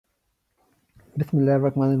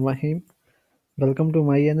Bismillahirrahmanirrahim. Welcome to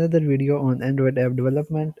my another video on Android app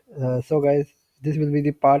development. So guys, this will be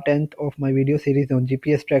the part 10th of my video series on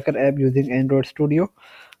GPS tracker app using Android Studio.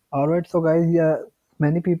 Alright, so guys, yeah,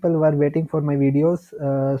 many people were waiting for my videos.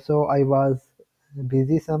 So I was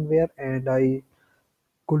busy somewhere and I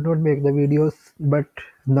could not make the videos. But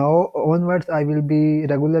now onwards, I will be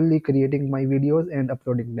regularly creating my videos and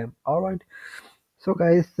uploading them. Alright, so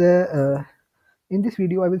guys, in this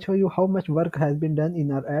video I will show you how much work has been done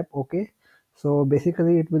in our app. Okay, so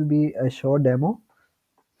basically it will be a short demo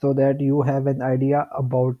so that you have an idea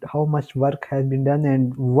about how much work has been done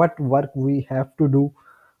and what work we have to do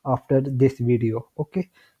after this video. Okay,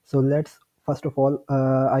 so let's first of all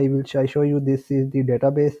I will show you this is the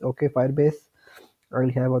database. Okay, Firebase. I'll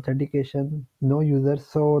have authentication, no user.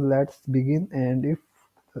 So let's begin. And if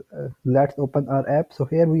let's open our app. So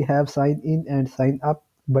here we have sign in and sign up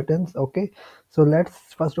buttons. Okay, so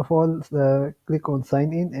let's first of all click on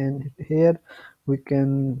sign in, and here we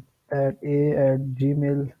can add a at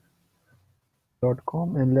gmail.com,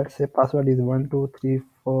 and let's say password is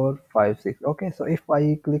 123456. Okay, so if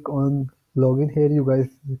I click on login here, you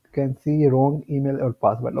guys can see wrong email or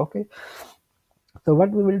password. Okay, so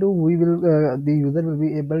what we will do, we will the user will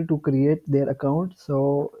be able to create their account.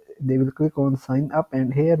 So they will click on sign up,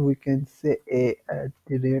 and here we can say a at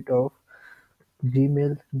the rate of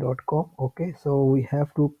gmail.com. Okay, so we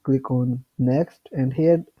have to click on next, and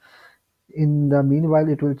here in the meanwhile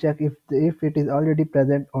it will check if it is already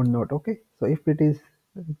present or not. Okay, so if it is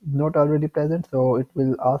not already present, so it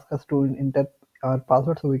will ask us to enter our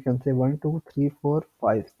password. So we can say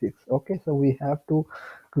 123456. Okay, so we have to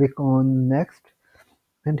click on next,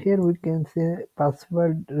 and here we can say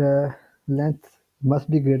password length must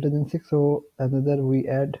be greater than 6. So another we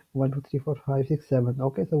add 123456 7.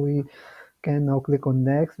 Okay, so we can now click on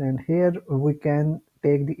next, and here we can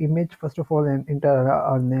take the image first of all and enter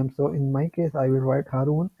our name. So in my case I will write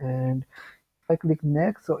Harun, and if I click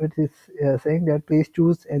next, so it is saying that please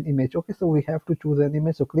choose an image. Okay, so we have to choose an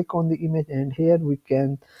image. So click on the image, and here we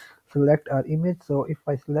can select our image. So if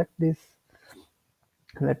I select this,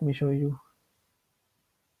 let me show you,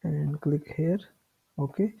 and click here.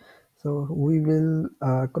 Okay, so we will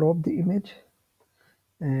crop the image,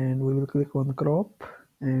 and we will click on crop,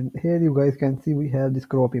 and here you guys can see we have this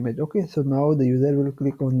crop image. Okay, so now the user will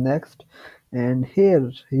click on next, and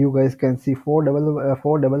here you guys can see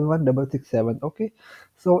 411667. Okay,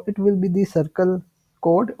 so it will be the circle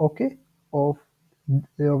code. Okay, of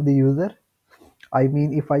the user. I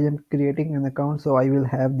mean, if I am creating an account, so I will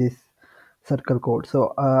have this circle code.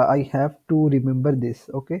 So I have to remember this.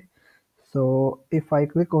 Okay, so if I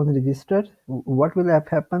click on register, what will have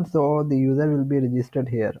happen? So the user will be registered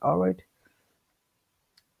here. All right,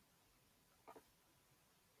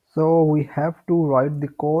 so we have to write the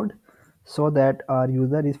code so that our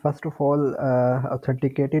user is first of all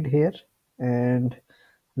authenticated here and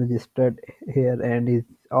registered here, and is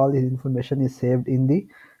all his information is saved in the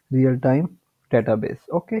real-time database.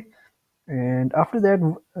 Okay, and after that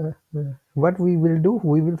what we will do,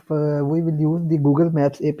 we will use the Google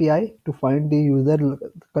Maps API to find the user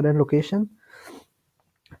current location.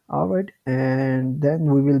 All right, and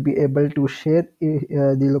then we will be able to share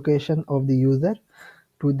the location of the user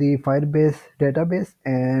to the Firebase database,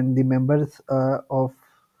 and the members of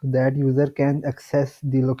that user can access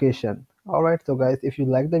the location. All right, so guys, if you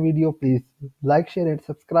like the video, please like, share and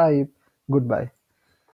subscribe. Goodbye.